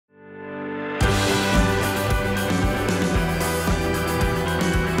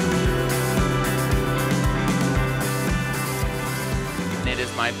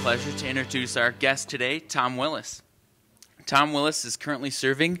my pleasure to introduce our guest today, Tom Willis. Tom Willis is currently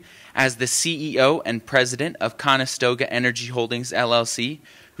serving as the CEO and president of Conestoga Energy Holdings, LLC,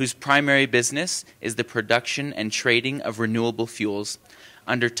 whose primary business is the production and trading of renewable fuels.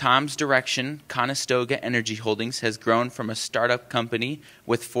 Under Tom's direction, Conestoga Energy Holdings has grown from a startup company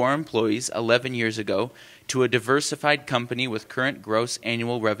with 4 employees 11 years ago to a diversified company with current gross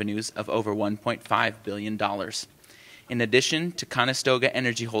annual revenues of over $1.5 billion. In addition to Conestoga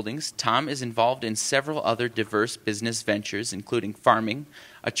Energy Holdings, Tom is involved in several other diverse business ventures, including farming,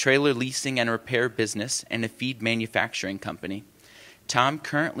 a trailer leasing and repair business, and a feed manufacturing company. Tom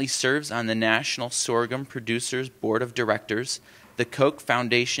currently serves on the National Sorghum Producers Board of Directors, the Koch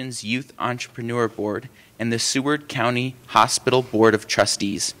Foundation's Youth Entrepreneur Board, and the Seward County Hospital Board of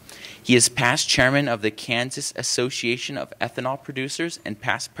Trustees. He is past chairman of the Kansas Association of Ethanol Producers and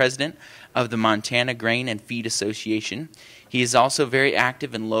past president of the Montana Grain and Feed Association. He is also very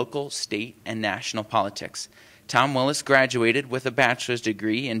active in local, state, and national politics. Tom Willis graduated with a bachelor's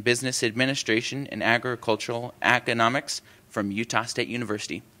degree in business administration and agricultural economics from Utah State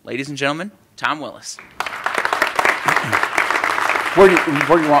University. Ladies and gentlemen, Tom Willis. Where do you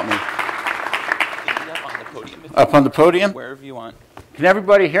want me? Up on the podium. Up on the podium? Wherever you want. Can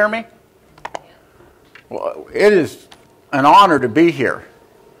everybody hear me? Well, it is an honor to be here.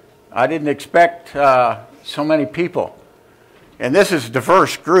 I didn't expect so many people. And this is a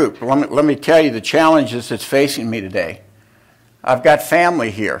diverse group. Let me tell you the challenges that's facing me today. I've got family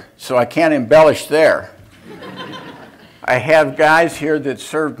here, so I can't embellish there. I have guys here that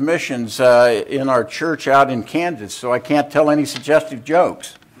served missions in our church out in Kansas, so I can't tell any suggestive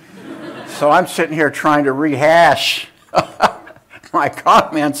jokes. So I'm sitting here trying to rehash my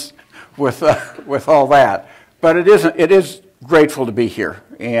comments with all that. But it is grateful to be here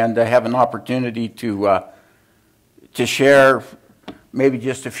and to have an opportunity to share maybe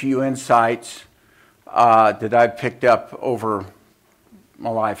just a few insights that I've picked up over my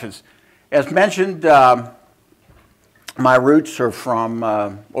life. As mentioned, my roots are from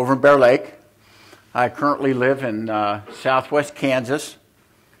over in Bear Lake. I currently live in southwest Kansas,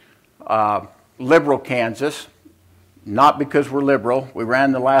 liberal Kansas. Not because we're liberal. We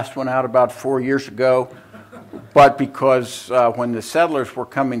ran the last one out about 4 years ago, but because when the settlers were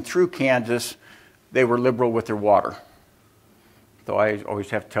coming through Kansas, they were liberal with their water. So I always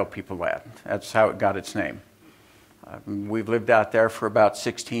have to tell people that. That's how it got its name. We've lived out there for about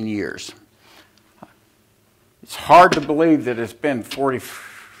 16 years. It's hard to believe that it's been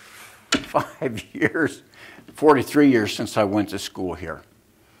 45 years, 43 years since I went to school here.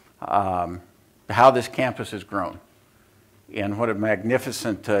 How this campus has grown. And what a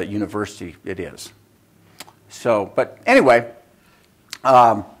magnificent university it is. So, but anyway,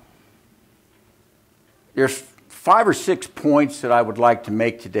 there's 5 or 6 points that I would like to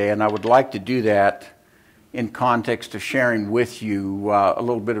make today, and I would like to do that in context of sharing with you a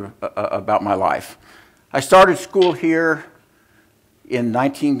little bit about my life. I started school here in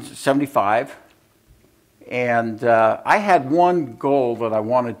 1975, and I had one goal that I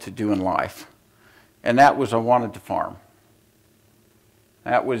wanted to do in life, and that was I wanted to farm.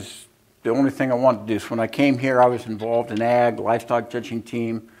 That was the only thing I wanted to do. So when I came here, I was involved in ag, livestock judging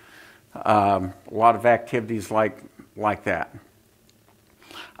team, a lot of activities like that.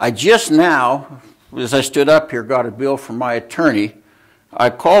 I just now, as I stood up here, got a bill from my attorney.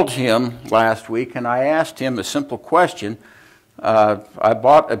 I called him last week and I asked him a simple question. I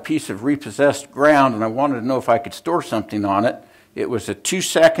bought a piece of repossessed ground and I wanted to know if I could store something on it. It was a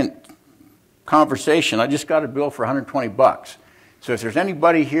 2-second conversation. I just got a bill for 120 bucks. So if there's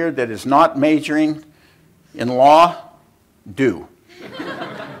anybody here that is not majoring in law, do.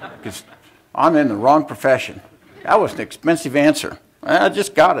 Because I'm in the wrong profession. That was an expensive answer. I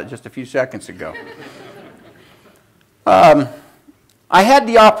just got it just a few seconds ago. I had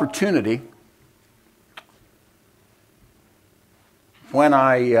the opportunity when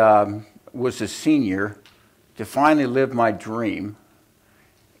I was a senior to finally live my dream,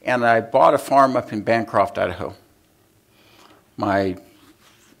 and I bought a farm up in Bancroft, Idaho. My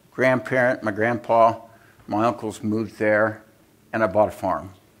grandparent, my grandpa, my uncles moved there, and I bought a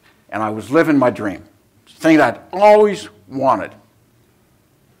farm. And I was living my dream, thing that I'd always wanted.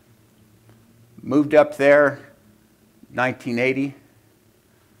 Moved up there, 1980,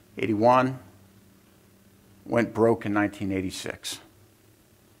 81, went broke in 1986.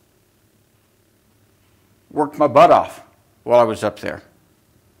 Worked my butt off while I was up there.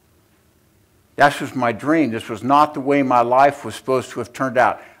 That was my dream. This was not the way my life was supposed to have turned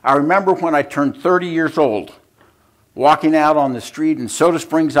out. I remember when I turned 30 years old, walking out on the street in Soda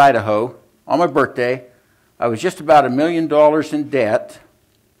Springs, Idaho, on my birthday. I was just about $1 million in debt,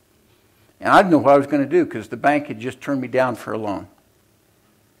 And I didn't know what I was going to do because the bank had just turned me down for a loan.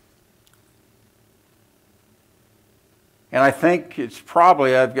 And I think it's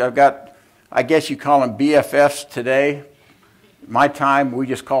probably, I've got, I guess you call them BFFs today. My time, we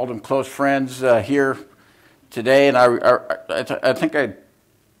just called them close friends here today. And I think I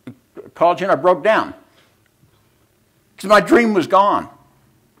called you and I broke down. Because my dream was gone.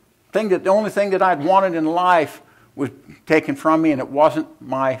 The only thing that I'd wanted in life was taken from me, and it wasn't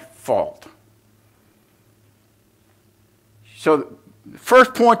my fault. So the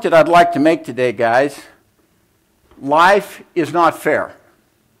first point that I'd like to make today, guys, life is not fair.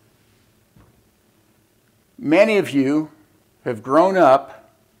 Many of you have grown up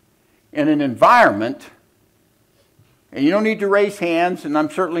in an environment, and you don't need to raise hands, and I'm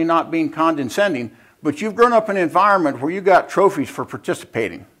certainly not being condescending, but you've grown up in an environment where you got trophies for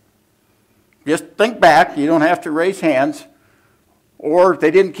participating. Just think back, you don't have to raise hands, or they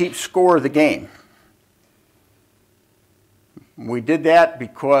didn't keep score of the game. We did that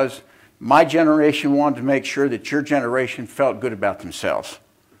because my generation wanted to make sure that your generation felt good about themselves.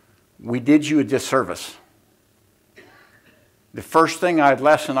 We did you a disservice. The first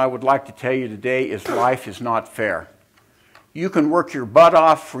lesson I would like to tell you today is life is not fair. You can work your butt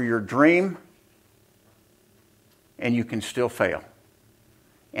off for your dream, and you can still fail.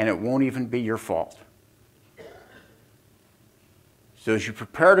 And it won't even be your fault. So as you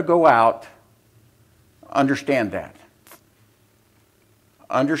prepare to go out, understand that.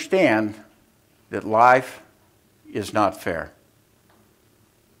 Understand that life is not fair.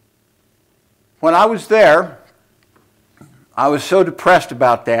 When I was there, I was so depressed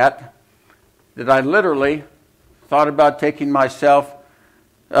about that I literally thought about taking myself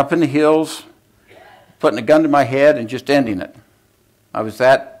up in the hills, putting a gun to my head, and just ending it. I was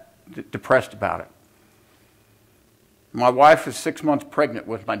that depressed about it. My wife was 6 months pregnant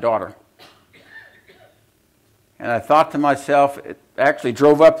with my daughter. And I thought to myself, it actually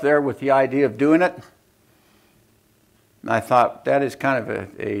drove up there with the idea of doing it. And I thought, that is kind of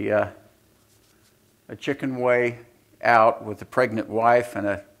a chicken way out with a pregnant wife and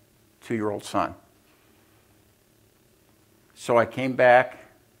a 2-year-old son. So I came back,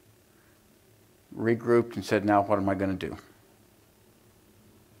 regrouped, and said, now what am I going to do?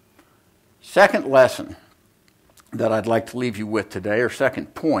 Second lesson that I'd like to leave you with today, or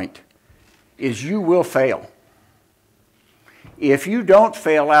second point, is you will fail. If you don't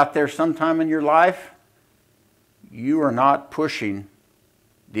fail out there sometime in your life, you are not pushing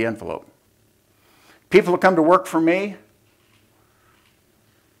the envelope. People who come to work for me,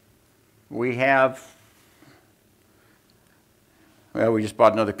 we just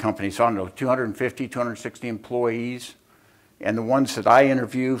bought another company, so I don't know, 250, 260 employees. And the ones that I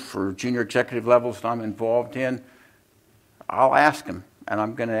interview for junior executive levels that I'm involved in, I'll ask them. And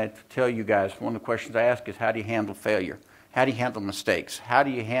I'm going to tell you guys, one of the questions I ask is, how do you handle failure? How do you handle mistakes? How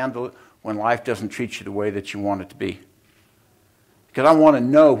do you handle it when life doesn't treat you the way that you want it to be? Because I want to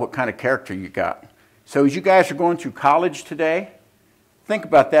know what kind of character you got. So as you guys are going through college today, think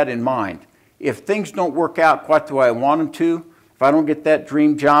about that in mind. If things don't work out quite the way I want them to, if I don't get that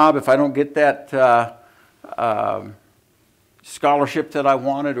dream job, if I don't get that scholarship that I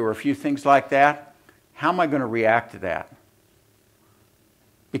wanted, or a few things like that, how am I going to react to that?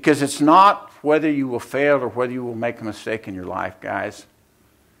 Because it's not whether you will fail or whether you will make a mistake in your life, guys.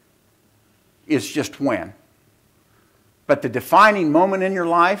 It's just when. But the defining moment in your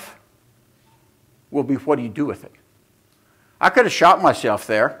life will be, what do you do with it? I could have shot myself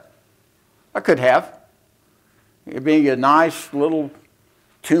there. I could have. It'd be a nice little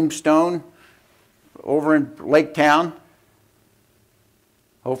tombstone over in Lake Town.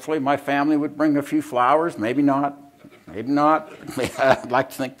 Hopefully my family would bring a few flowers. Maybe not. Maybe not. I'd like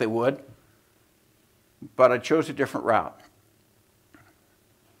to think they would. But I chose a different route.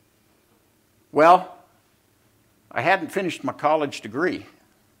 Well, I hadn't finished my college degree,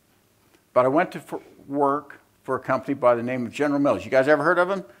 but I went to work for a company by the name of General Mills. You guys ever heard of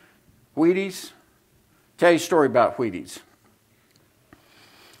them? Wheaties? Tell you a story about Wheaties.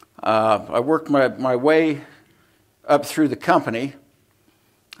 I worked my way up through the company,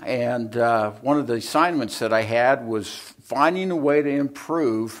 and one of the assignments that I had was finding a way to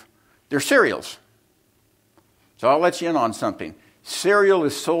improve their cereals. So I'll let you in on something. Cereal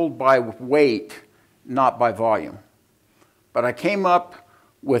is sold by weight, not by volume. But I came up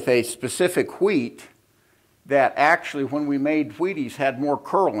with a specific wheat that actually, when we made Wheaties, had more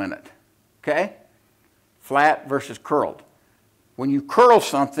curl in it. Okay? Flat versus curled. When you curl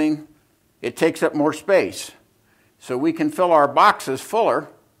something, it takes up more space. So we can fill our boxes fuller.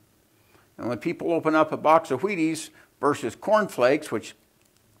 And when people open up a box of Wheaties versus Corn Flakes, which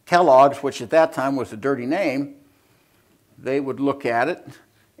Kellogg's, which at that time was a dirty name, they would look at it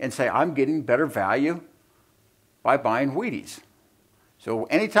and say, I'm getting better value by buying Wheaties. So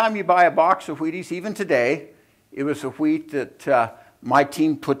anytime you buy a box of Wheaties, even today, it was a wheat that my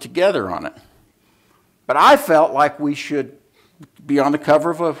team put together on it. But I felt like we should be on the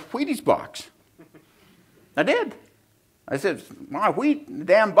cover of a Wheaties box. I did. I said, my wheat in the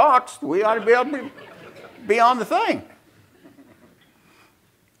damn box, we ought to be able to be on the thing.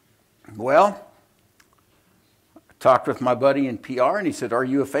 Well, I talked with my buddy in PR, and he said, are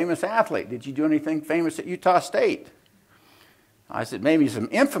you a famous athlete? Did you do anything famous at Utah State? I said, maybe some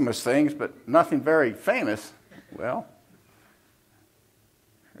infamous things, but nothing very famous. Well,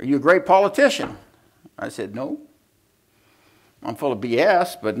 are you a great politician? I said, no. I'm full of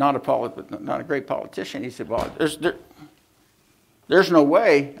BS, but not a great politician. He said, well, there's no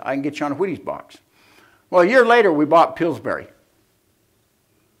way I can get you on a Wheaties box. Well, a year later, we bought Pillsbury.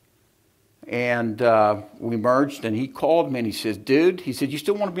 And we merged, and he called me, and he says, dude, he said, you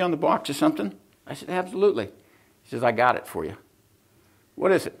still want to be on the box or something? I said, absolutely. He says, I got it for you.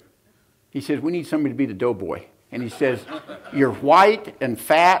 What is it? He says, we need somebody to be the doughboy. And he says, you're white and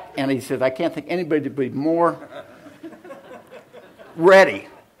fat, and he says, I can't think anybody to be more ready.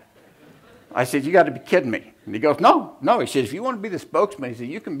 I said, you got to be kidding me. And he goes, no. He says, if you want to be the spokesman, he said,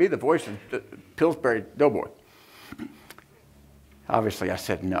 you can be the voice of the Pillsbury Doughboy. Obviously, I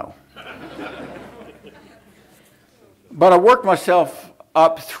said no. But I worked myself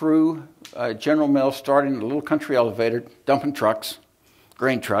up through General Mills, starting in a little country elevator, dumping trucks,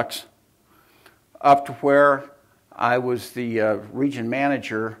 grain trucks, up to where I was the region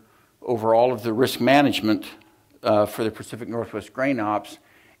manager over all of the risk management for the Pacific Northwest Grain Ops,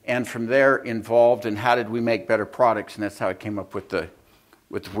 and from there involved in how did we make better products, and that's how I came up with the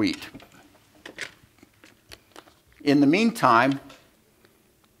wheat. In the meantime,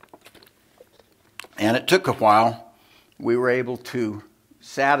 and it took a while, we were able to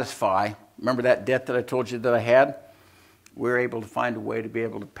satisfy, remember that debt that I told you that I had? We were able to find a way to be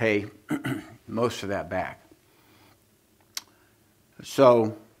able to pay most of that back.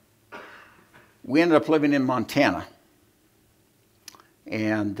 So we ended up living in Montana.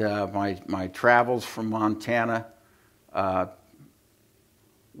 And my travels from Montana,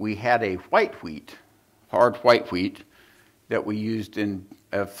 we had a white wheat, hard white wheat, that we used in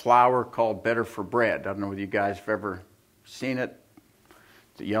a flour called Better for Bread. I don't know whether you guys have ever seen it.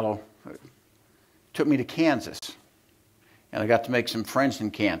 The yellow. It took me to Kansas. And I got to make some friends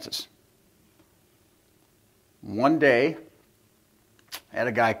in Kansas. One day, I had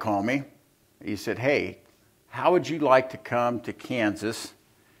a guy call me. He said, hey, how would you like to come to Kansas?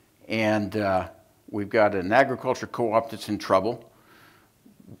 And we've got an agriculture co-op that's in trouble.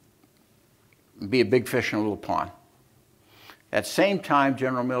 Be a big fish in a little pond. At the same time,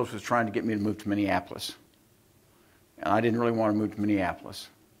 General Mills was trying to get me to move to Minneapolis. And I didn't really want to move to Minneapolis.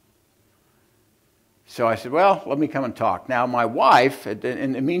 So I said, well, let me come and talk. Now, my wife,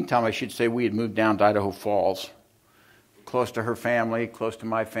 in the meantime, I should say we had moved down to Idaho Falls, close to her family, close to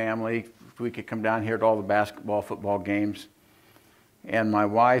my family. We could come down here to all the basketball, football games. And my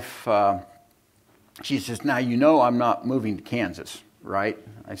wife, she says, now, you know I'm not moving to Kansas, right?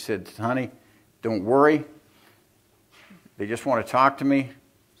 I said, honey, don't worry. They just want to talk to me.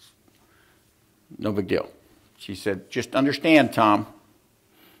 No big deal. She said, just understand, Tom,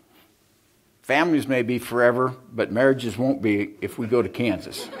 families may be forever, but marriages won't be if we go to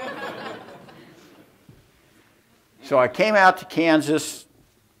Kansas. So I came out to Kansas,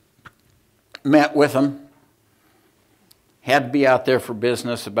 met with them, had to be out there for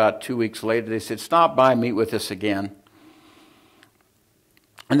business. About 2 weeks later, they said, stop by, meet with us again.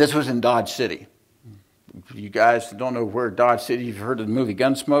 And this was in Dodge City. You guys don't know where Dodge City, you've heard of the movie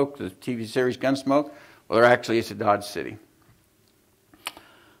Gunsmoke, the TV series Gunsmoke? Well, there actually is a Dodge City.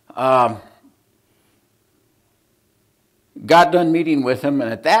 Got done meeting with them,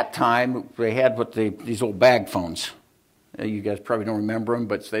 and at that time, they had these old bag phones. You guys probably don't remember them,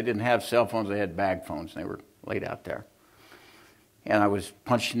 but they didn't have cell phones, they had bag phones, and they were laid out there. And I was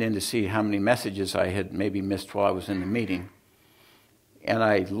punching in to see how many messages I had maybe missed while I was in the meeting. And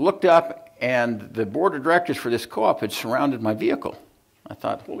I looked up, and the board of directors for this co-op had surrounded my vehicle. I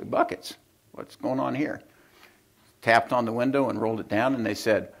thought, holy buckets, what's going on here? Tapped on the window and rolled it down, and they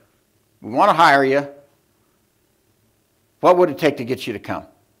said, we want to hire you. What would it take to get you to come?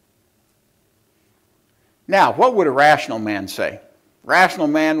 Now, what would a rational man say? Rational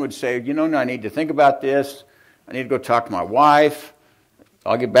man would say, you know, I need to think about this. I need to go talk to my wife.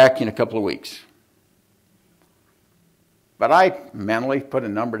 I'll get back to you in a couple of weeks. But I mentally put a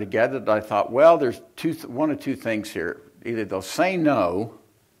number together that I thought, well, there's one of two things here. Either they'll say no,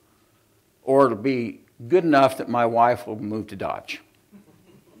 or it'll be good enough that my wife will move to Dodge.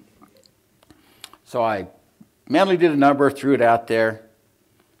 So I mentally did a number, threw it out there,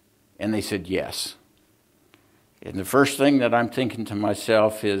 and they said yes. And the first thing that I'm thinking to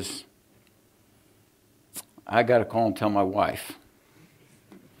myself is, I got to call and tell my wife.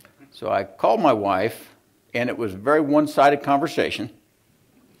 So I called my wife, and it was a very one-sided conversation.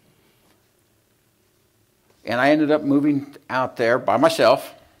 And I ended up moving out there by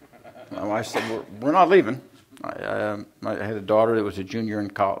myself. My wife said, we're not leaving. I had a daughter that was a junior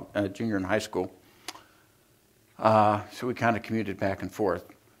in high school. So we kind of commuted back and forth.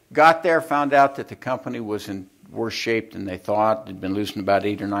 Got there, found out that the company was in worse shape than they thought. They'd been losing about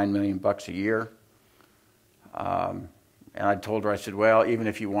 $8 or $9 million a year. And I told her, I said, well, even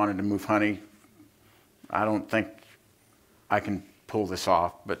if you wanted to move honey, I don't think I can pull this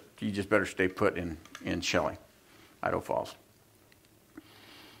off, but you just better stay put in Shelley, Idaho Falls.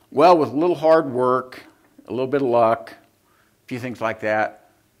 Well, with a little hard work, a little bit of luck, a few things like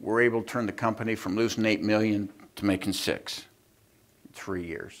that, we're able to turn the company from losing $8 million to making $6 million in 3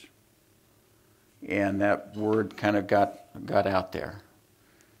 years. And that word kind of got out there.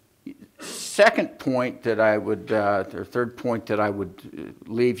 Second point that I would, or third point that I would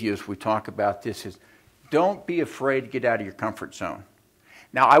leave you as we talk about this is, don't be afraid to get out of your comfort zone.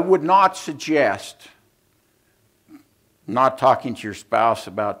 Now, I would not suggest not talking to your spouse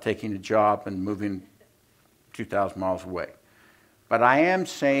about taking a job and moving 2,000 miles away. But I am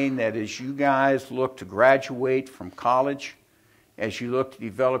saying that as you guys look to graduate from college, as you look to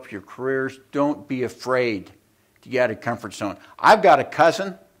develop your careers, don't be afraid to get out of your comfort zone. I've got a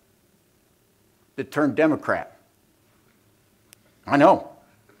cousin that turned Democrat. I know.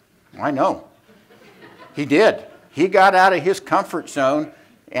 He did. He got out of his comfort zone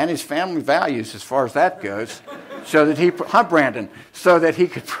and his family values, as far as that goes, so that Brandon, so that he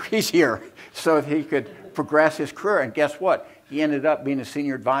could, he's here, so that he could progress his career. And guess what? He ended up being a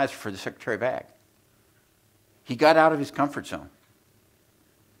senior advisor for the Secretary of Ag. He got out of his comfort zone.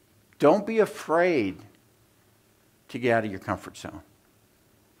 Don't be afraid to get out of your comfort zone.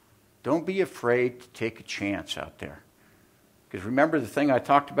 Don't be afraid to take a chance out there. Because remember the thing I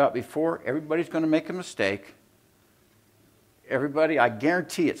talked about before? Everybody's going to make a mistake. Everybody, I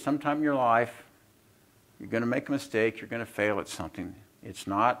guarantee it, sometime in your life, you're going to make a mistake, you're going to fail at something. It's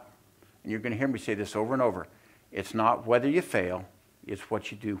not, and you're going to hear me say this over and over, it's not whether you fail, it's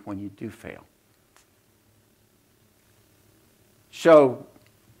what you do when you do fail. So,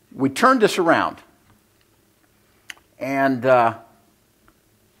 we turned this around. And I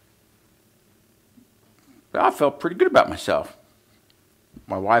felt pretty good about myself.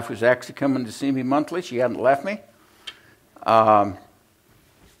 My wife was actually coming to see me monthly. She hadn't left me.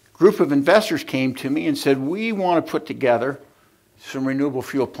 Group of investors came to me and said, we want to put together some renewable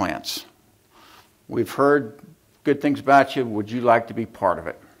fuel plants. We've heard good things about you. Would you like to be part of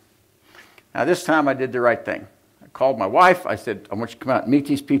it? Now, this time I did the right thing. I called my wife. I said, I want you to come out and meet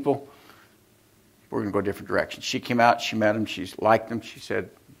these people. We're going to go a different direction. She came out. She met them. She liked them. She said,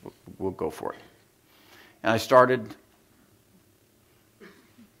 we'll go for it. And I started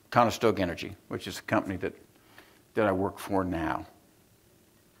Conestoga Energy, which is a company that I work for now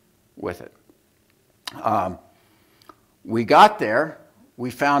with it. We got there.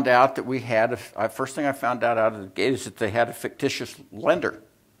 We found out that we had, first thing I found out of the gate is that they had a fictitious lender.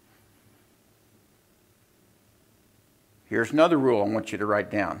 Here's another rule I want you to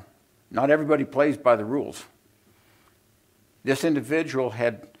write down. Not everybody plays by the rules. This individual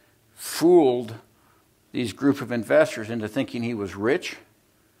had fooled these group of investors into thinking he was rich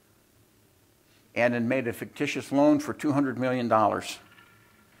and had made a fictitious loan for $200 million.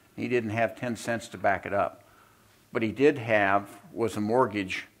 He didn't have 10 cents to back it up. But he did have was a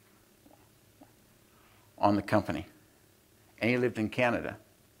mortgage on the company. And he lived in Canada.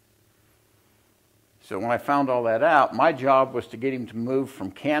 So when I found all that out, my job was to get him to move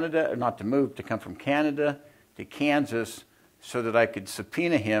from Canada, or not to move, to come from Canada to Kansas so that I could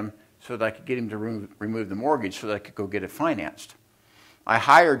subpoena him, so that I could get him to remove the mortgage so that I could go get it financed. I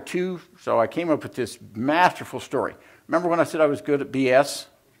hired two, so I came up with this masterful story. Remember when I said I was good at BS?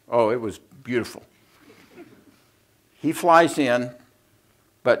 Oh, it was beautiful. He flies in,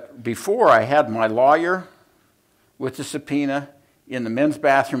 but before I had my lawyer with the subpoena in the men's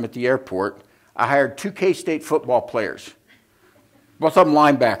bathroom at the airport, I hired two K-State football players, both of them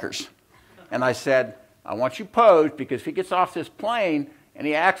linebackers. And I said, I want you posed because if he gets off this plane and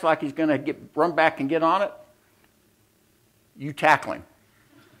he acts like he's going to run back and get on it, you tackle him.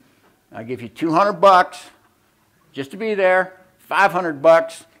 I'll give you $200 just to be there,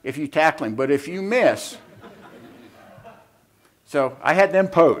 $500 if you tackle him. But if you miss, So I had them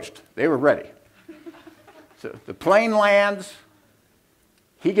posed. They were ready. So the plane lands.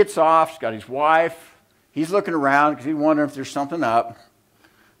 He gets off. He's got his wife. He's looking around because he's wondering if there's something up.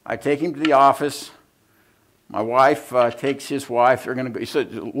 I take him to the office. My wife takes his wife. They're going to go. He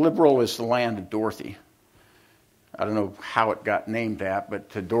said, Liberal is the land of Dorothy. I don't know how it got named that, but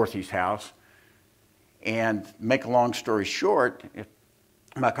to Dorothy's house. And make a long story short, in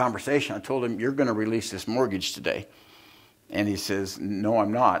my conversation, I told him, you're going to release this mortgage today. And he says, no,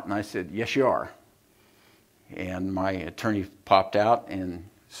 I'm not. And I said, yes, you are. And my attorney popped out and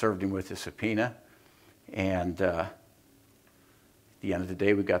served him with a subpoena. And at the end of the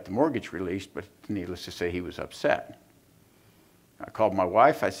day, we got the mortgage released, but needless to say, he was upset. I called my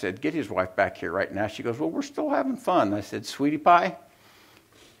wife. I said, get his wife back here right now. She goes, well, we're still having fun. I said, sweetie pie,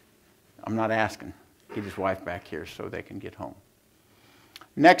 I'm not asking. Get his wife back here so they can get home.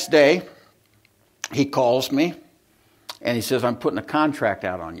 Next day, he calls me, and he says, I'm putting a contract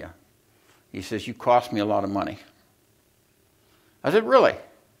out on you. He says, you cost me a lot of money. I said, really?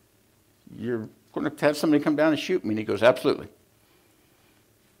 You're going to have somebody come down and shoot me? And he goes, absolutely.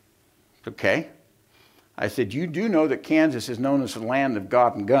 Okay. I said, you do know that Kansas is known as the land of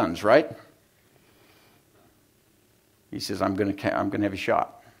God and guns, right? He says, I'm going to have you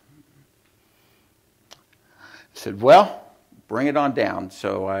shot. I said, well, bring it on down.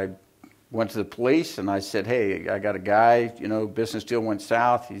 So I went to the police and I said, hey, I got a guy, business deal went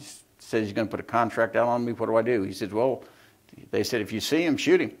south. He says he's going to put a contract out on me. What do I do? He said, well, they said, if you see him,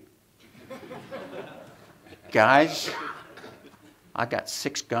 shoot him. Guys, I got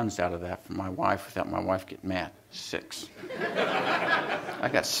 6 guns out of that from my wife without my wife getting mad. 6. I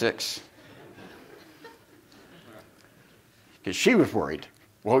got 6. Because she was worried.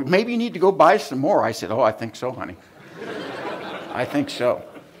 Well, maybe you need to go buy some more. I said, oh, I think so, honey. I think so.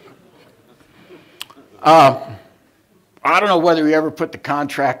 I don't know whether he ever put the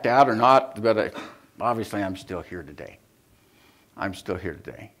contract out or not, but obviously I'm still here today. I'm still here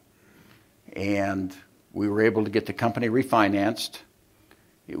today. And we were able to get the company refinanced.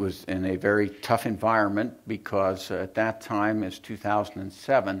 It was in a very tough environment because at that time, as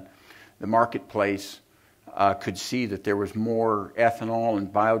 2007, the marketplace could see that there was more ethanol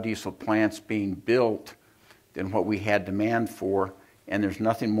and biodiesel plants being built than what we had demand for, and there's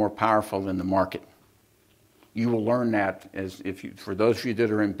nothing more powerful than the market. You will learn that for those of you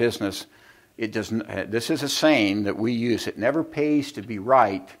that are in business. This is a saying that we use. It never pays to be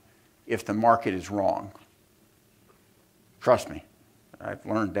right if the market is wrong. Trust me, I've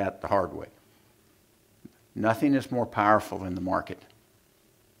learned that the hard way. Nothing is more powerful than the market.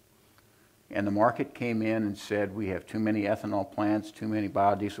 And the market came in and said, we have too many ethanol plants, too many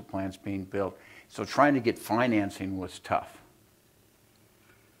biodiesel plants being built. So trying to get financing was tough.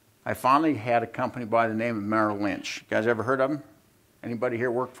 I finally had a company by the name of Merrill Lynch. You guys ever heard of them? Anybody here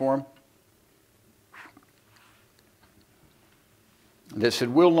work for them? They said,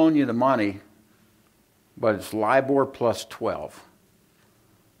 we'll loan you the money, but it's LIBOR plus 12.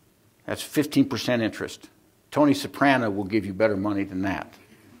 That's 15% interest. Tony Soprano will give you better money than that.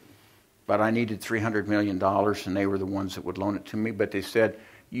 But I needed $300 million, and they were the ones that would loan it to me. But they said,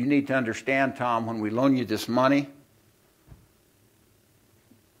 you need to understand, Tom, when we loan you this money,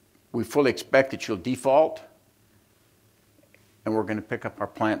 we fully expect that you'll default, and we're going to pick up your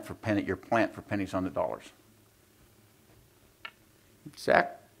plant for pennies on the dollars.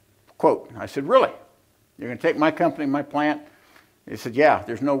 Exact quote. I said, really? You're going to take my company, my plant? They said, yeah,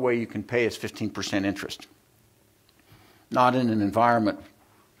 there's no way you can pay us 15% interest. Not in an environment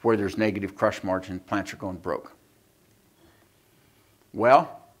where there's negative crush margin, plants are going broke.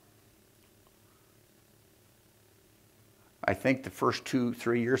 Well, I think the first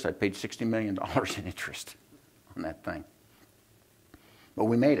 2-3 years I paid $60 million in interest on that thing. But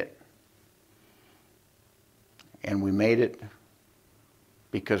we made it. And we made it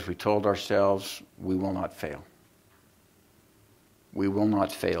because we told ourselves we will not fail. We will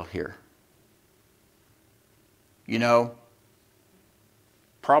not fail here. You know,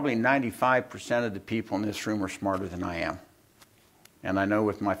 probably 95% of the people in this room are smarter than I am. And I know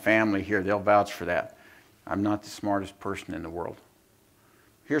with my family here, they'll vouch for that. I'm not the smartest person in the world.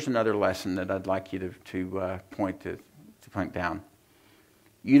 Here's another lesson that I'd like you to point down.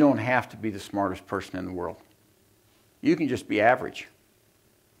 You don't have to be the smartest person in the world. You can just be average.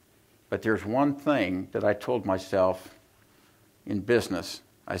 But there's one thing that I told myself in business.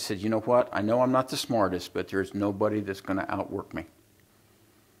 I said, you know what? I know I'm not the smartest, but there's nobody that's going to outwork me.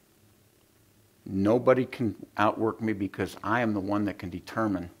 Nobody can outwork me because I am the one that can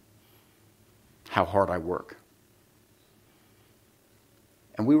determine how hard I work.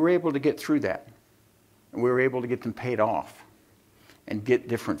 And we were able to get through that. And we were able to get them paid off. and get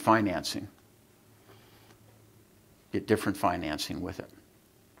different financing. Get different financing with it.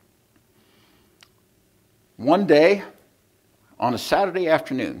 One day, on a Saturday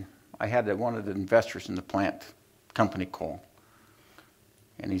afternoon, I had one of the investors in the plant company call.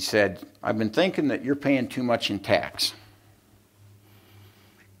 And he said, I've been thinking that you're paying too much in tax.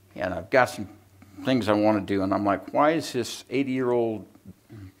 And I've got some things I want to do. And I'm like, why is this 80-year-old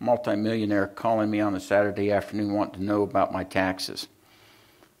multimillionaire calling me on a Saturday afternoon wanting to know about my taxes?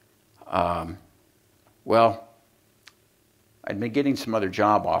 Well, I'd been getting some other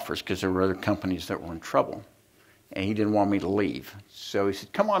job offers because there were other companies that were in trouble. And he didn't want me to leave. So he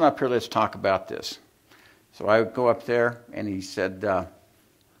said, come on up here, let's talk about this. So I would go up there, and he said,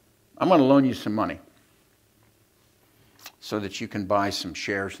 I'm going to loan you some money so that you can buy some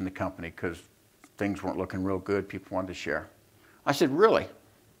shares in the company because things weren't looking real good. People wanted to share. I said, really?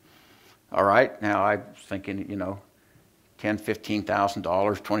 All right. Now, I was thinking, $10,000, $15,000,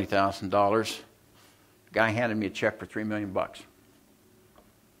 $20,000. The guy handed me a check for $3 million.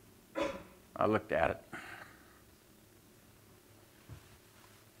 I looked at it.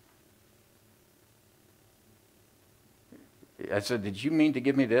 I said, did you mean to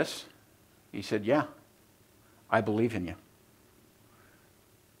give me this? He said, yeah, I believe in you.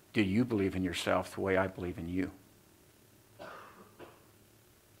 Do you believe in yourself the way I believe in you?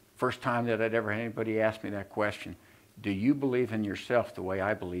 First time that I'd ever had anybody ask me that question. Do you believe in yourself the way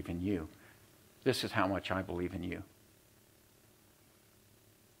I believe in you? This is how much I believe in you.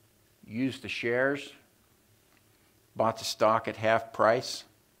 Used the shares, bought the stock at half price,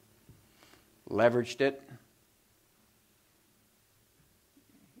 leveraged it,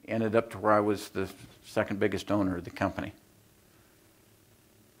 ended up to where I was the second biggest owner of the company.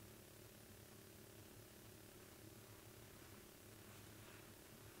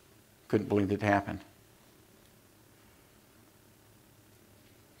 Couldn't believe it happened.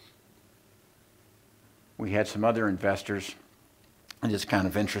 We had some other investors, and it's kind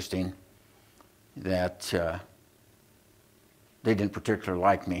of interesting that they didn't particularly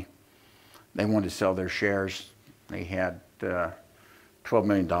like me. They wanted to sell their shares. They had $12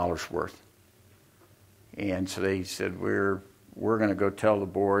 million worth. And so they said, we're going to go tell the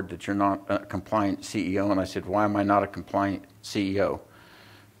board that you're not a compliant CEO. And I said, why am I not a compliant CEO?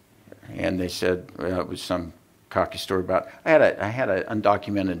 And they said, well, it was some cocky story about, I had an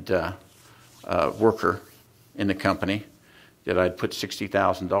undocumented worker in the company that I'd put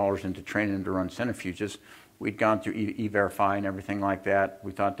 $60,000 into training him to run centrifuges. We'd gone through E-Verify and everything like that.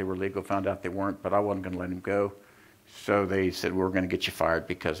 We thought they were legal, found out they weren't, but I wasn't going to let him go. So they said, we're going to get you fired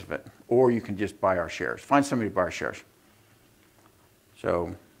because of it. Or you can just buy our shares. Find somebody to buy our shares.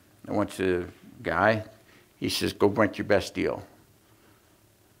 So I went to the guy. He says, go make your best deal.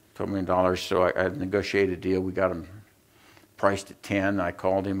 $12 million. So I negotiated a deal. We got him priced at 10. I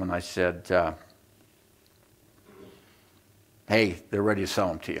called him and I said, hey, they're ready to sell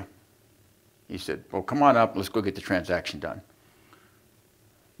them to you. He said, well, come on up. Let's go get the transaction done.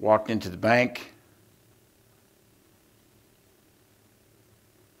 Walked into the bank.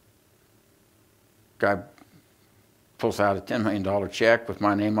 Guy pulls out a $10 million check with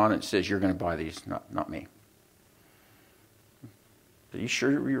my name on it and says, you're going to buy these, not me. Are you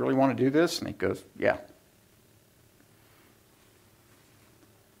sure you really want to do this? And he goes, yeah.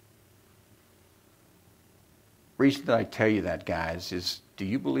 Reason that I tell you that, guys, is do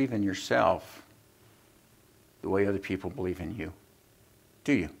you believe in yourself the way other people believe in you?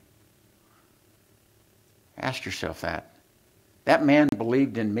 Do you? Ask yourself that. That man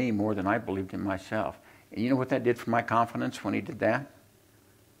believed in me more than I believed in myself. And you know what that did for my confidence when he did that?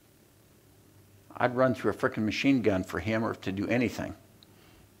 I'd run through a frickin' machine gun for him or to do anything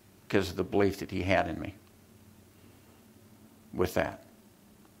because of the belief that he had in me with that.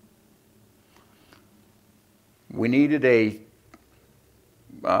 We needed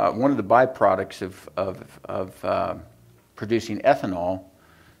one of the byproducts of producing ethanol.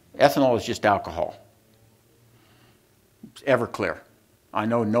 Ethanol is just alcohol. It's Everclear. I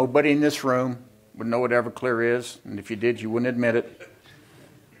know nobody in this room would know what Everclear is, and if you did, you wouldn't admit it.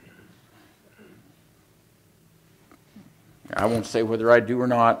 I won't say whether I do or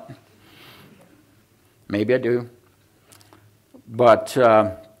not. Maybe I do. But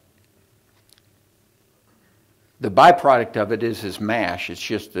the byproduct of it is mash. It's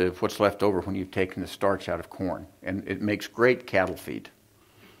just what's left over when you've taken the starch out of corn, and it makes great cattle feed.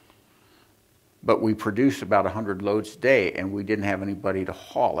 But we produce about 100 loads a day, and we didn't have anybody to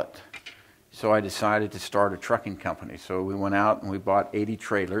haul it. So I decided to start a trucking company. So we went out and we bought 80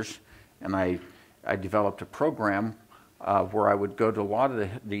 trailers, and I developed a program where I would go to a lot of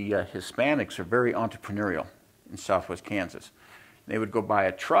the Hispanics are very entrepreneurial in Southwest Kansas. They would go buy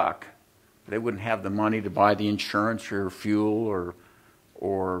a truck. They wouldn't have the money to buy the insurance or fuel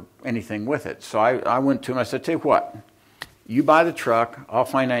or anything with it. So I went to him. I said, tell you what, you buy the truck. I'll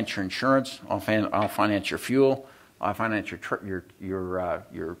finance your insurance. I'll finance your fuel. I'll finance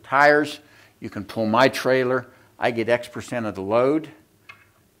your tires. You can pull my trailer. I get X% of the load,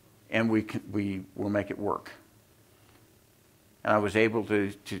 and we will make it work. And I was able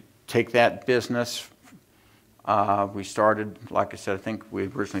to take that business. We started, like I said, I think we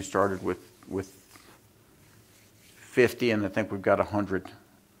originally started with 50, and I think we've got 100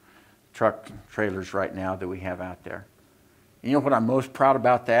 truck trailers right now that we have out there. And you know what I'm most proud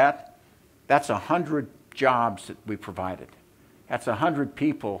about that? That's 100 jobs that we provided. That's 100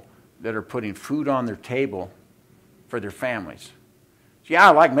 people that are putting food on their table for their families. So yeah,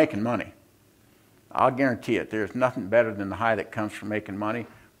 I like making money. I'll guarantee it. There's nothing better than the high that comes from making money,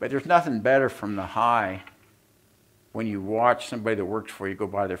 but there's nothing better from the high when you watch somebody that works for you go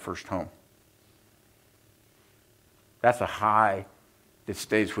buy their first home. That's a high that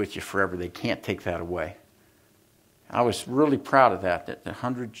stays with you forever. They can't take that away. I was really proud of that the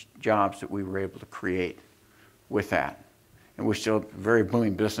 100 jobs that we were able to create with that. And we're still a very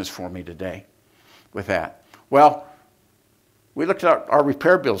booming business for me today with that. Well, we looked at our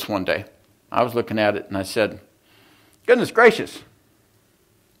repair bills one day. I was looking at it and I said, goodness gracious.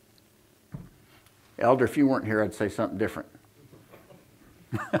 Elder, if you weren't here, I'd say something different.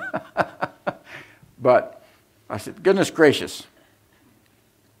 But I said, goodness gracious.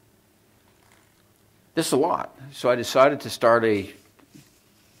 This is a lot. So I decided to start a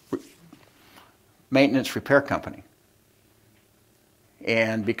maintenance repair company.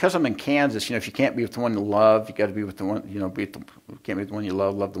 And because I'm in Kansas, if you can't be with the one you love, you got to be with the one, can't be with the one you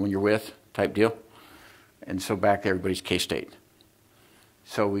love the one you're with, type deal. And so back there, everybody's K-State.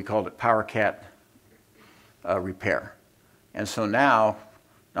 So we called it PowerCat Repair. And so now,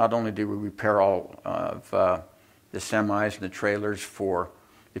 not only do we repair all of the semis and the trailers for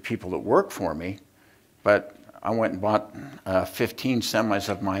the people that work for me, but I went and bought 15 semis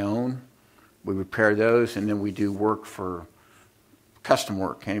of my own. We repair those, and then we do work for custom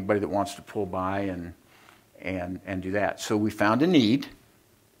work, anybody that wants to pull by and do that. So we found a need.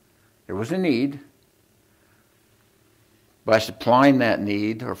 There was a need. By supplying that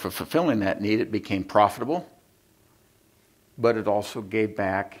need, or for fulfilling that need, it became profitable. But it also gave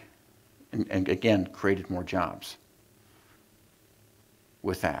back and again, created more jobs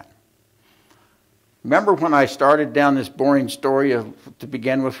with that. Remember when I started down this boring story to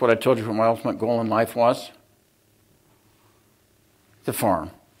begin with, what I told you what my ultimate goal in life was? The farm.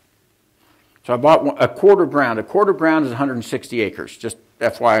 So I bought a quarter ground. A quarter ground is 160 acres, just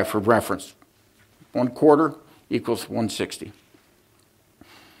FYI for reference. 1 quarter equals 160.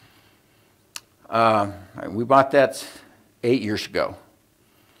 We bought that 8 years ago.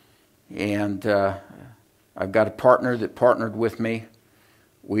 And I've got a partner that partnered with me.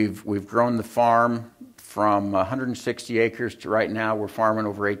 We've grown the farm from 160 acres to right now we're farming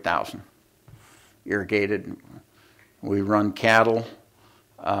over 8,000. Irrigated. We run cattle.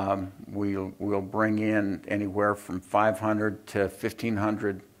 We'll bring in anywhere from 500 to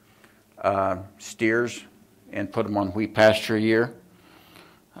 1,500 steers and put them on wheat pasture a year.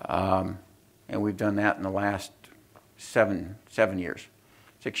 And we've done that in the last 7 years.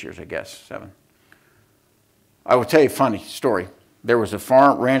 6 years, I guess, 7. I will tell you a funny story. There was a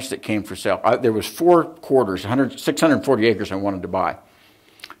farm ranch that came for sale. There was 4 quarters, 640 acres I wanted to buy.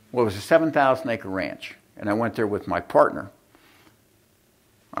 Well, it was a 7,000 acre ranch, and I went there with my partner.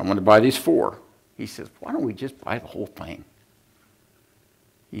 I want to buy these 4. He says, why don't we just buy the whole thing?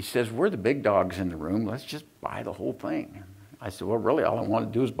 He says, we're the big dogs in the room. Let's just buy the whole thing. I said, well, really, all I want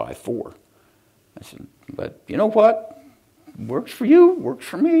to do is buy 4. I said, but you know what? Works for you, works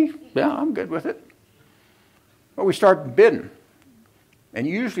for me. Yeah, I'm good with it. Well, we started bidding. And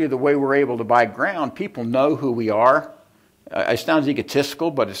usually the way we're able to buy ground, people know who we are. It sounds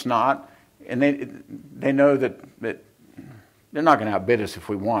egotistical, but it's not. And they know that they're not going to outbid us if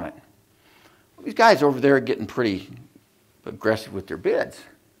we want it. These guys over there are getting pretty aggressive with their bids.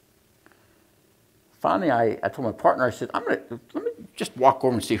 Finally, I told my partner, I said, let me just walk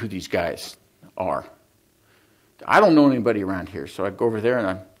over and see who these guys are. I don't know anybody around here. So I go over there and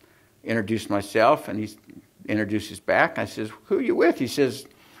I introduce myself, and he introduces back. I says, who are you with? He says,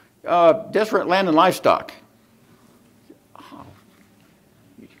 Deseret Land and Livestock. Oh,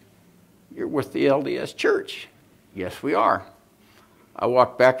 you're with the LDS Church. Yes, we are. I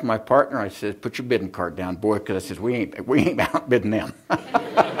walked back to my partner. I said, put your bidding card down, boy, because I said, we ain't outbidding them.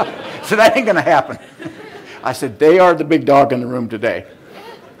 So that ain't going to happen. I said, they are the big dog in the room today.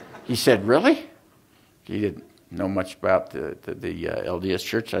 He said, really? He did. know much about the LDS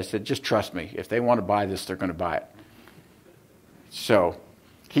church. I said, just trust me. If they want to buy this, they're going to buy it. So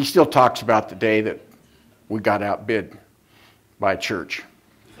he still talks about the day that we got outbid by a church.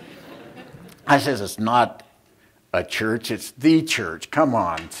 I says, it's not a church, it's the church. Come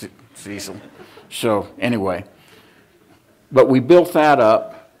on, Cecil. So anyway, but we built that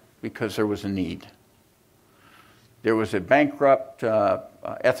up because there was a need. There was a bankrupt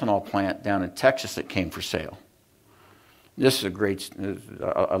ethanol plant down in Texas that came for sale. This is a great,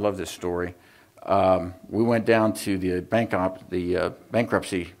 I love this story. We went down to the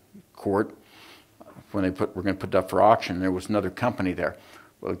bankruptcy court when we're going to put it up for auction. There was another company there.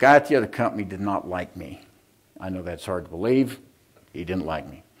 Well, the guy at the other company did not like me. I know that's hard to believe. He didn't like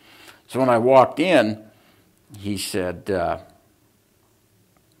me. So when I walked in, he said,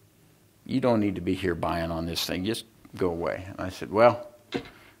 you don't need to be here buying on this thing. Just go away. And I said, well,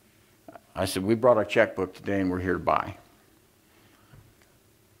 we brought our checkbook today and we're here to buy.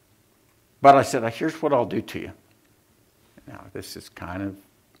 But I said, here's what I'll do to you. Now, this is kind of, do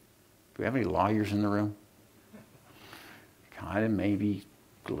we have any lawyers in the room? Kind of maybe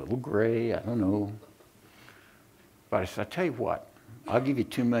a little gray, I don't know. But I said, I'll tell you what, I'll give you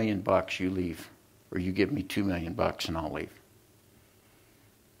 $2 million, you leave. Or you give me $2 million and I'll leave.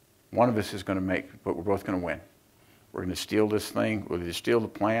 One of us is going to make, but we're both going to win. We're going to steal this thing, we'll either steal the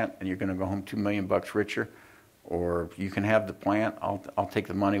plant and you're going to go home $2 million richer, or you can have the plant, I'll take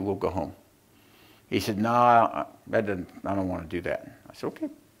the money, we'll go home. He said, no, I don't want to do that. I said, okay.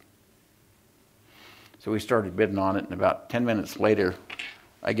 So we started bidding on it, and about 10 minutes later,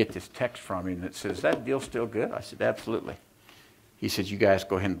 I get this text from him that says, is that deal still good? I said, absolutely. He said, you guys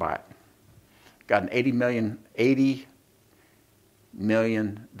go ahead and buy it. Got an $80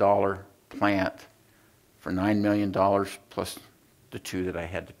 million plant for $9 million plus the $2 million that I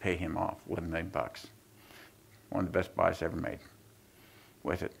had to pay him off, $11 million. One of the best buys ever made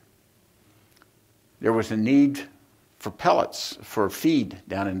with it. There was a need for pellets, for feed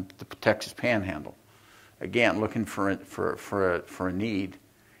down in the Texas Panhandle. Again, looking for a need,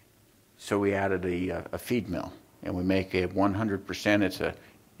 so we added a feed mill, and we make a 100%. It's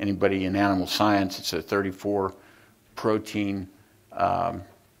anybody in animal science, it's a 34 protein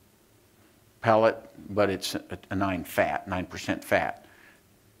pellet, but it's a 9% fat.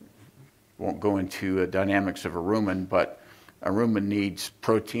 Won't go into dynamics of a rumen, but a rumen needs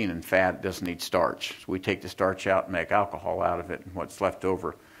protein and fat. It doesn't need starch. So we take the starch out and make alcohol out of it, and what's left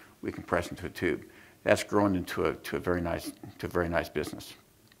over we compress into a tube. That's grown into a very nice business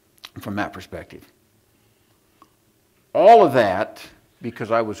from that perspective. All of that because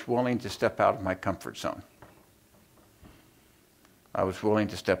I was willing to step out of my comfort zone. I was willing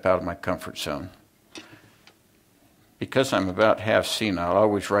to step out of my comfort zone. Because I'm about half senile, I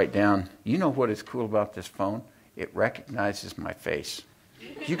always write down, you know what is cool about this phone? It recognizes my face.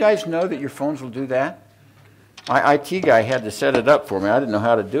 Do you guys know that your phones will do that? My IT guy had to set it up for me. I didn't know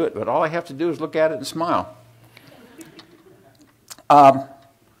how to do it, but all I have to do is look at it and smile.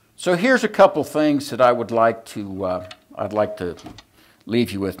 So here's a couple things that I would like to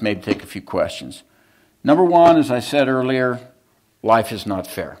leave you with, maybe take a few questions. Number one, as I said earlier, life is not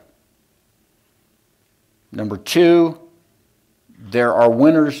fair. Number two, there are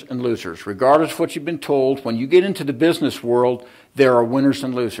winners and losers. Regardless of what you've been told, when you get into the business world, there are winners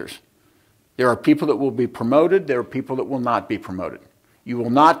and losers. There are people that will be promoted. There are people that will not be promoted. You will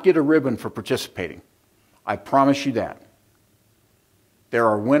not get a ribbon for participating. I promise you that. There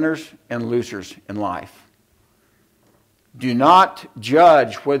are winners and losers in life. Do not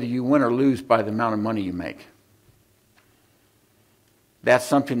judge whether you win or lose by the amount of money you make. That's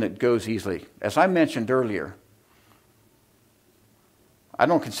something that goes easily. As I mentioned earlier, I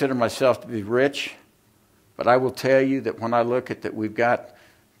don't consider myself to be rich, but I will tell you that when I look at that, we've got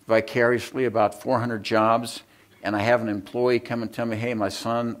vicariously about 400 jobs, and I have an employee come and tell me, hey, my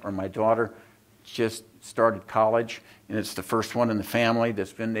son or my daughter just started college, and it's the first one in the family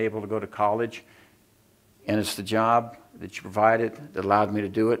that's been able to go to college, and it's the job that you provided that allowed me to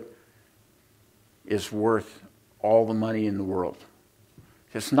do it, is worth all the money in the world.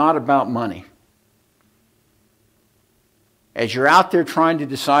 It's not about money. As you're out there trying to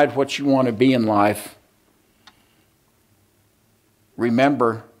decide what you want to be in life,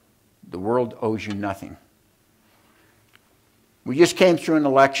 remember, the world owes you nothing. We just came through an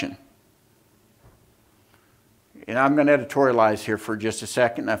election. And I'm going to editorialize here for just a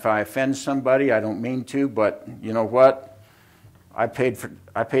second. If I offend somebody, I don't mean to, but you know what? I paid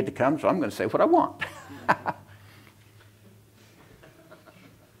to come, so I'm going to say what I want.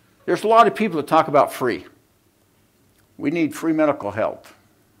 There's a lot of people that talk about free. We need free medical health.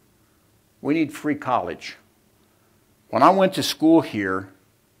 We need free college. When I went to school here,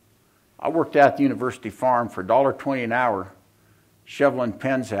 I worked out at the university farm for $1.20 an hour, shoveling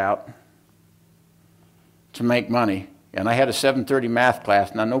pens out to make money. And I had a 7:30 math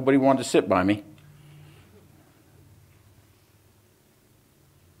class. Now, nobody wanted to sit by me.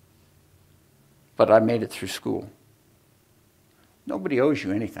 But I made it through school. Nobody owes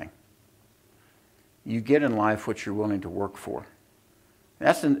you anything. You get in life what you're willing to work for.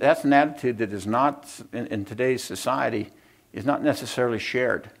 That's an attitude that is not, in today's society, is not necessarily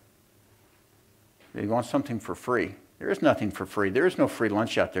shared. They want something for free. There is nothing for free. There is no free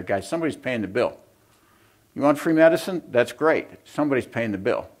lunch out there, guys. Somebody's paying the bill. You want free medicine? That's great. Somebody's paying the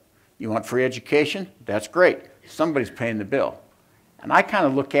bill. You want free education? That's great. Somebody's paying the bill. And I kind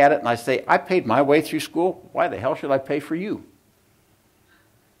of look at it and I say, I paid my way through school. Why the hell should I pay for you?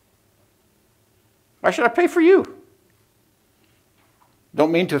 Why should I pay for you?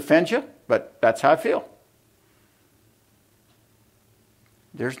 Don't mean to offend you, but that's how I feel.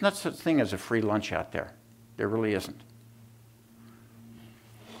 There's not such a thing as a free lunch out there. There really isn't.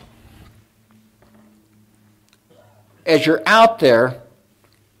 As you're out there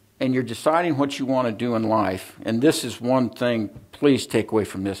and you're deciding what you want to do in life, and this is one thing, please take away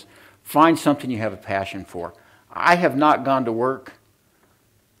from this, find something you have a passion for. I have not gone to work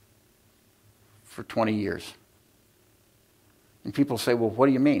for 20 years. And people say, well, what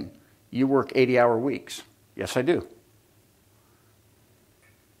do you mean? You work 80-hour weeks. Yes, I do.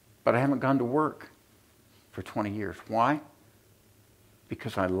 But I haven't gone to work for 20 years. Why?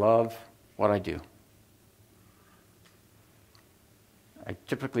 Because I love what I do. I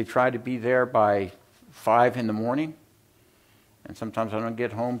typically try to be there by 5 in the morning, and sometimes I don't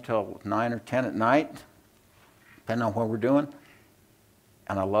get home till 9 or 10 at night, depending on what we're doing,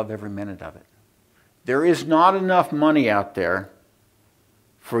 and I love every minute of it. There is not enough money out there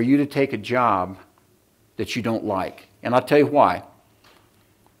for you to take a job that you don't like. And I'll tell you why.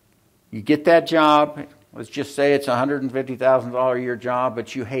 You get that job, let's just say it's a $150,000 a year job,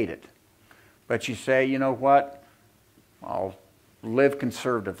 but you hate it. But you say, you know what, I'll live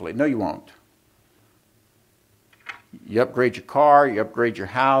conservatively. No, you won't. You upgrade your car, you upgrade your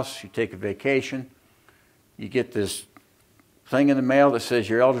house, you take a vacation, you get this thing in the mail that says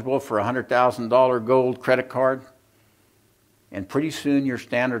you're eligible for a $100,000 gold credit card, and pretty soon your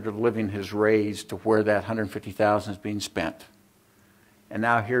standard of living has raised to where that $150,000 is being spent. And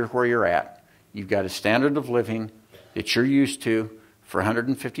now here's where you're at. You've got a standard of living that you're used to for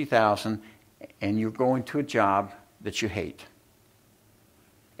 $150,000, and you're going to a job that you hate.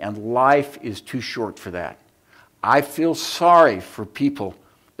 And life is too short for that. I feel sorry for people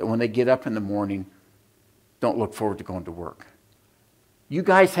that when they get up in the morning, don't look forward to going to work. You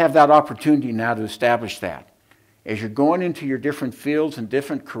guys have that opportunity now to establish that. As you're going into your different fields and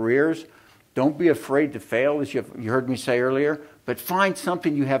different careers, don't be afraid to fail, as you heard me say earlier, but find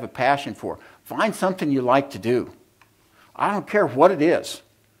something you have a passion for. Find something you like to do. I don't care what it is.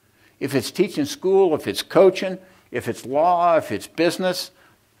 If it's teaching school, if it's coaching, if it's law, if it's business,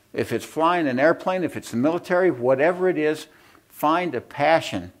 if it's flying an airplane, if it's the military, whatever it is, find a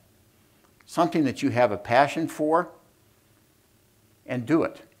passion, something that you have a passion for, and do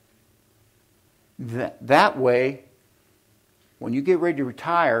it. That way, when you get ready to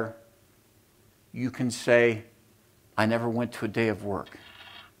retire, you can say, I never went to a day of work.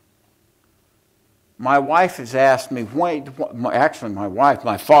 My wife has asked me, actually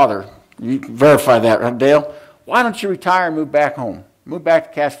my father, you can verify that, right, Dale? Why don't you retire and move back home? Move back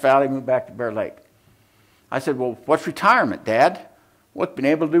to Cache Valley, move back to Bear Lake. I said, well, what's retirement, Dad? What, being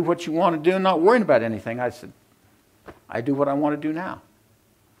able to do what you want to do and not worrying about anything? I said, I do what I want to do now.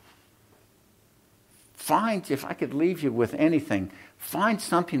 Find, if I could leave you with anything, find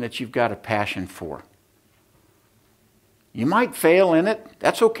something that you've got a passion for. You might fail in it.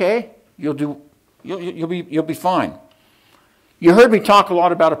 That's okay. You'll be fine. You heard me talk a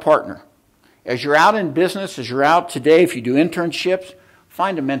lot about a partner. As you're out in business, as you're out today, if you do internships,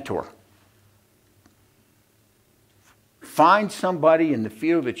 find a mentor. Find somebody in the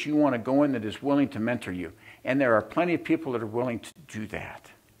field that you want to go in that is willing to mentor you. And there are plenty of people that are willing to do that.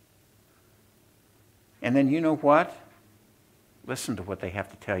 And then you know what? Listen to what they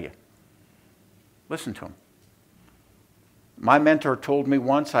have to tell you. Listen to them. My mentor told me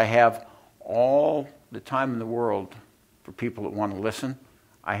once, I have all the time in the world for people that want to listen.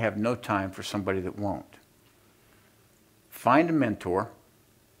 I have no time for somebody that won't. Find a mentor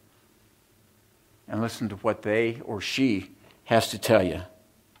and listen to what they or she has to tell you.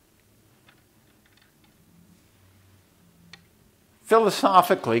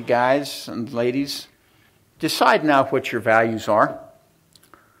 Philosophically, guys and ladies, decide now what your values are.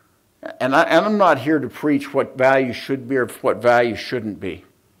 And I'm not here to preach what value should be or what value shouldn't be.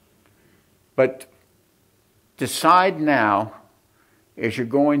 But decide now, as you're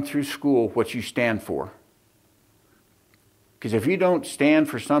going through school, what you stand for. Because if you don't stand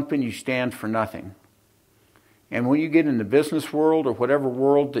for something, you stand for nothing. And when you get in the business world or whatever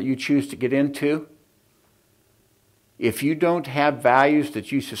world that you choose to get into, if you don't have values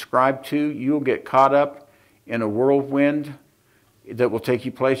that you subscribe to, you'll get caught up in a whirlwind that will take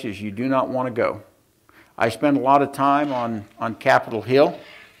you places you do not want to go. I spend a lot of time on Capitol Hill,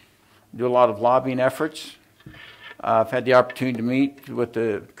 do a lot of lobbying efforts. I've had the opportunity to meet with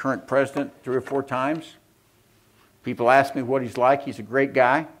the current president 3 or 4 times. People ask me what he's like. He's a great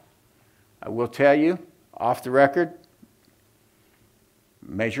guy. I will tell you, off the record,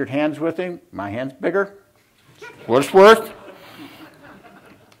 measured hands with him. My hand's bigger. What it's worth.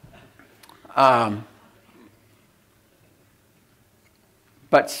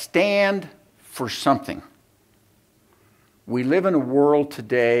 But stand for something. We live in a world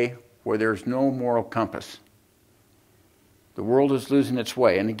today where there's no moral compass. The world is losing its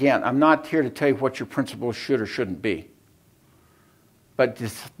way. And again, I'm not here to tell you what your principles should or shouldn't be. But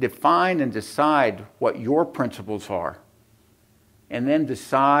define and decide what your principles are. And then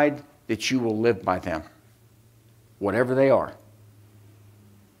decide that you will live by them, whatever they are.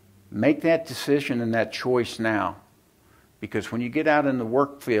 Make that decision and that choice now. Because when you get out in the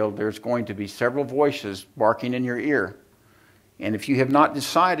work field, there's going to be several voices barking in your ear. And if you have not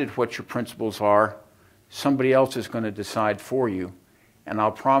decided what your principles are, somebody else is going to decide for you. And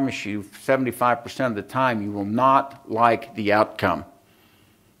I'll promise you, 75% of the time, you will not like the outcome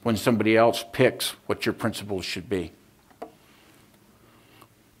when somebody else picks what your principles should be.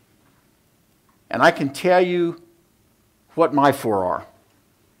 And I can tell you what my 4 are.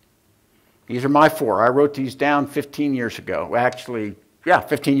 These are my 4. I wrote these down 15 years ago. Actually,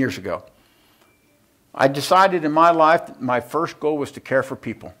 15 years ago. I decided in my life that my first goal was to care for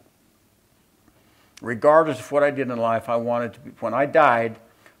people. Regardless of what I did in life, I wanted to be, when I died,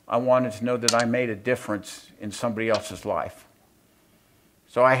 I wanted to know that I made a difference in somebody else's life.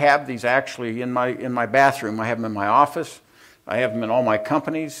 So I have these actually in my bathroom. I have them in my office. I have them in all my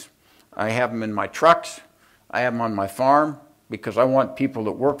companies. I have them in my trucks. I have them on my farm because I want people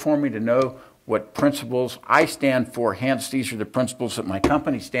that work for me to know what principles I stand for. Hence, these are the principles that my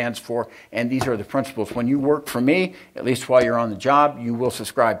company stands for, and these are the principles when you work for me, at least while you're on the job, you will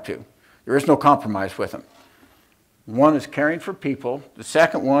subscribe to. There is no compromise with them. One is caring for people. The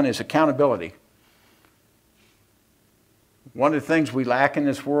second one is accountability. One of the things we lack in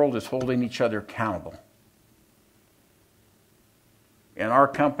this world is holding each other accountable. In our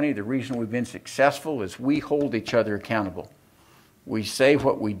company, the reason we've been successful is we hold each other accountable. We say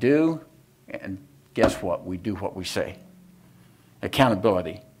what we do, and guess what? We do what we say.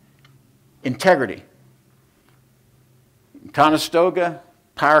 Accountability. Integrity. Conestoga,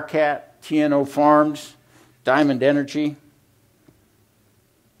 PowerCat, TNO Farms, Diamond Energy,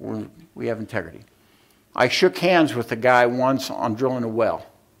 we have integrity. I shook hands with a guy once on drilling a well.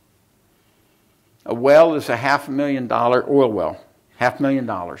 A well is a $500,000 oil well,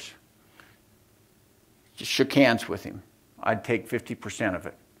 $500,000. Just shook hands with him. I'd take 50% of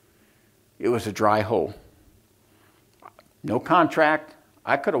it. It was a dry hole. No contract.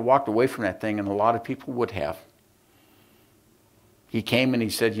 I could have walked away from that thing, and a lot of people would have. He came and he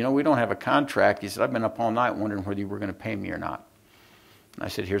said, you know, we don't have a contract. He said, I've been up all night wondering whether you were going to pay me or not. And I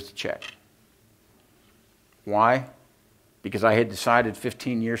said, here's the check. Why? Because I had decided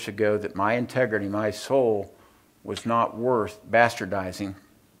 15 years ago that my integrity, my soul, was not worth bastardizing.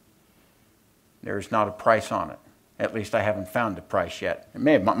 There's not a price on it. At least I haven't found a price yet. It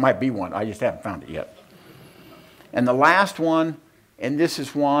might be one. I just haven't found it yet. And the last one, and this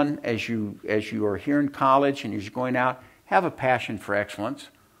is one as you are here in college and as you're going out, have a passion for excellence.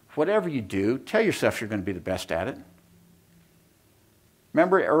 Whatever you do, tell yourself you're going to be the best at it.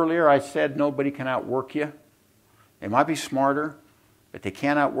 Remember earlier I said nobody can outwork you? They might be smarter, but they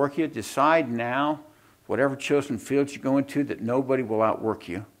can't outwork you. Decide now, whatever chosen field you go into, that nobody will outwork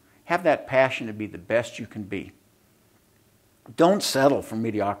you. Have that passion to be the best you can be. Don't settle for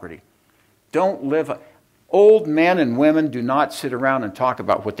mediocrity. Don't live. Old men and women do not sit around and talk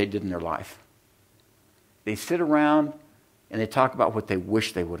about what they did in their life. They sit around and they talk about what they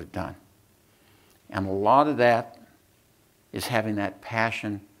wish they would have done. And a lot of that is having that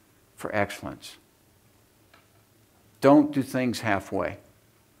passion for excellence. Don't do things halfway.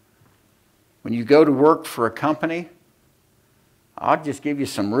 When you go to work for a company, I'll just give you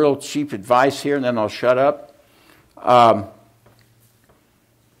some real cheap advice here and then I'll shut up.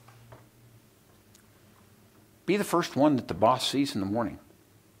 Be the first one that the boss sees in the morning.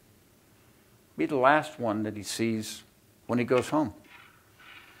 be the last one that he sees when he goes home.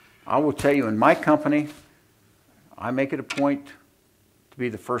 I will tell you, in my company, I make it a point to be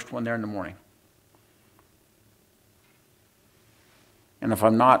the first one there in the morning. And if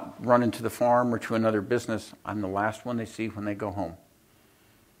I'm not running to the farm or to another business, I'm the last one they see when they go home.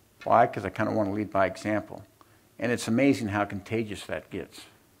 Why? Because I kind of want to lead by example. And it's amazing how contagious that gets.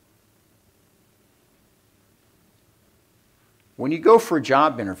 When you go for a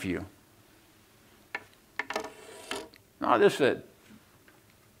job interview, now this is a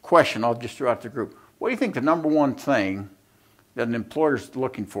question I'll just throw out to the group. What do you think the number one thing that an employer is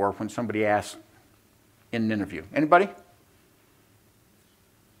looking for when somebody asks in an interview? Anybody?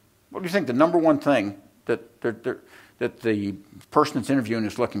 What do you think the number one thing that the person that's interviewing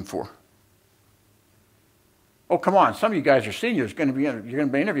is looking for? Oh, come on! Some of you guys are seniors. You're going to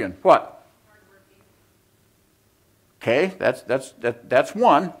be interviewing. What? Okay, that's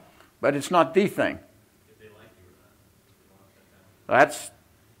one, but it's not the thing. If they like you or not.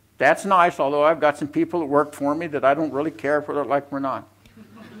 That's nice. Although I've got some people that work for me that I don't really care if they're like them or not.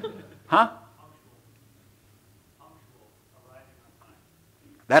 Huh?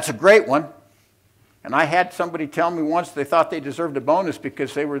 That's a great one. And I had somebody tell me once they thought they deserved a bonus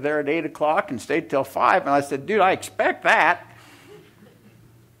because they were there at 8 o'clock and stayed till 5. And I said, dude, I expect that.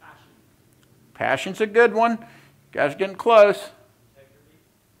 Passion's a good one. You guys are getting close.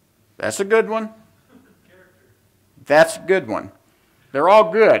 That's a good one. That's a good one. They're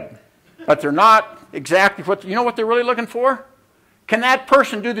all good. But they're not exactly what, you know what they're really looking for? Can that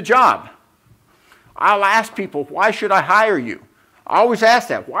person do the job? I'll ask people, why should I hire you? I always ask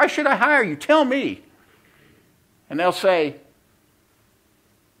that. Why should I hire you? Tell me. And they'll say,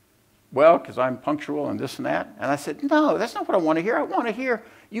 well, because I'm punctual and this and that. And I said, no, that's not what I want to hear. I want to hear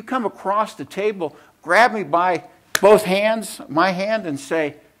you come across the table, grab me by both hands, my hand, and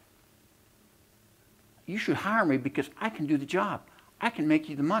say, you should hire me because I can do the job. I can make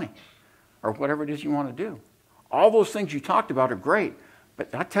you the money. Or whatever it is you want to do. All those things you talked about are great.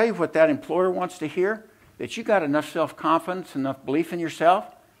 But I tell you what that employer wants to hear, that you got enough self-confidence, enough belief in yourself,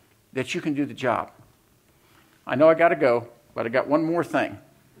 that you can do the job. I know I got to go, but I got one more thing.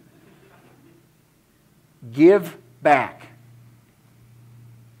 Give back.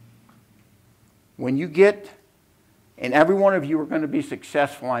 When you get, and every one of you are going to be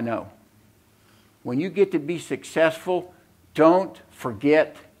successful, I know. When you get to be successful, don't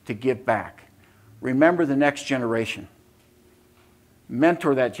forget to give back. Remember the next generation.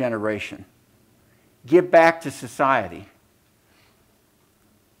 Mentor that generation. Give back to society.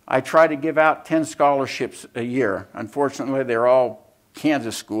 I try to give out 10 scholarships a year. Unfortunately, they're all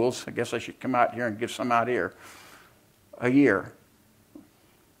Kansas schools. I guess I should come out here and give some out here. A year.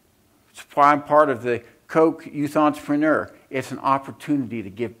 It's why I'm part of the Koch Youth Entrepreneur. It's an opportunity to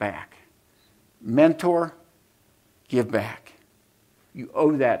give back. Mentor, give back. You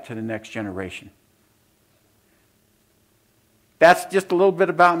owe that to the next generation. That's just a little bit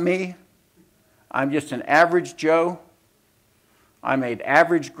about me. I'm just an average Joe. I made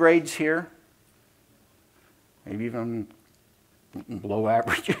average grades here. Maybe even below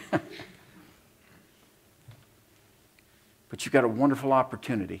average. But you've got a wonderful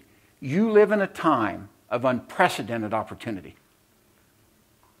opportunity. You live in a time of unprecedented opportunity.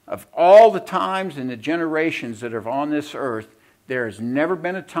 Of all the times and the generations that are on this earth, there has never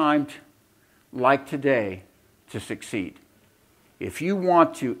been a time like today to succeed. If you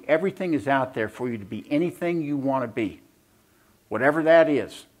want to, everything is out there for you to be anything you want to be. Whatever that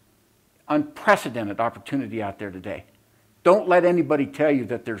is. Unprecedented opportunity out there today. Don't let anybody tell you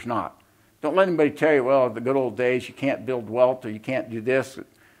that there's not. Don't let anybody tell you, well, the good old days, you can't build wealth or you can't do this.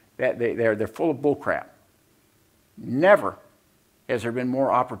 They're full of bullcrap. Never has there been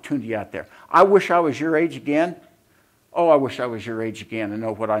more opportunity out there. I wish I was your age again. Oh, I wish I was your age again and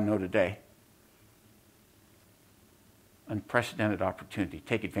know what I know today. Unprecedented opportunity.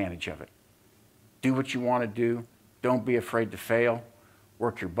 Take advantage of it. Do what you want to do. Don't be afraid to fail.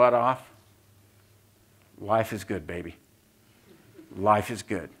 Work your butt off. Life is good, baby. Life is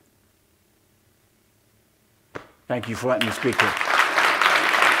good. Thank you for letting me speak here.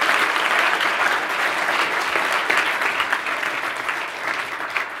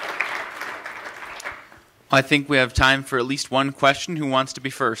 I think we have time for at least one question. Who wants to be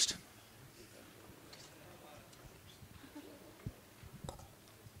first?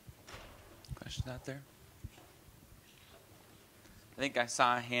 Questions out there? I think I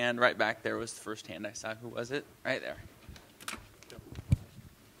saw a hand right back there was the first hand I saw. Who was it? Right there.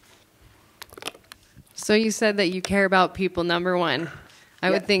 So you said that you care about people, number one. I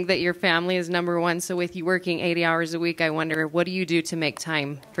would think that your family is number one. So with you working 80 hours a week, I wonder, what do you do to make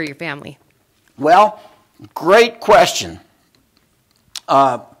time for your family? Well, great question.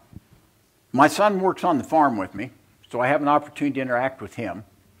 My son works on the farm with me, so I have an opportunity to interact with him.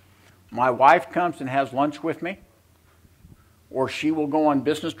 My wife comes and has lunch with me, or she will go on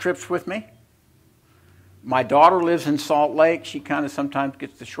business trips with me. My daughter lives in Salt Lake. She kind of sometimes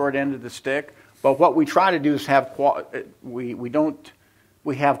gets the short end of the stick. But what we try to do is have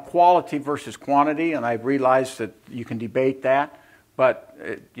we have quality versus quantity, and I realize that you can debate that. But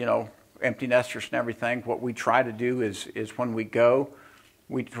you know, empty nesters and everything. What we try to do is when we go,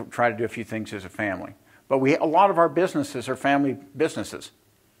 we try to do a few things as a family. But a lot of our businesses are family businesses.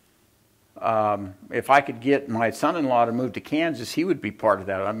 If I could get my son-in-law to move to Kansas, he would be part of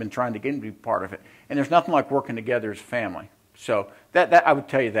that. I've been trying to get him to be part of it. And there's nothing like working together as a family. So that I would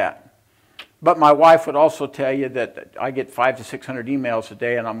tell you that. But my wife would also tell you that I get 500 to 600 emails a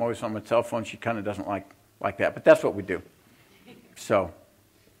day, and I'm always on my cell phone. She kind of doesn't like that. But that's what we do. So.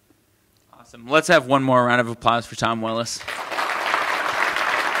 Awesome. Let's have one more round of applause for Tom Willis.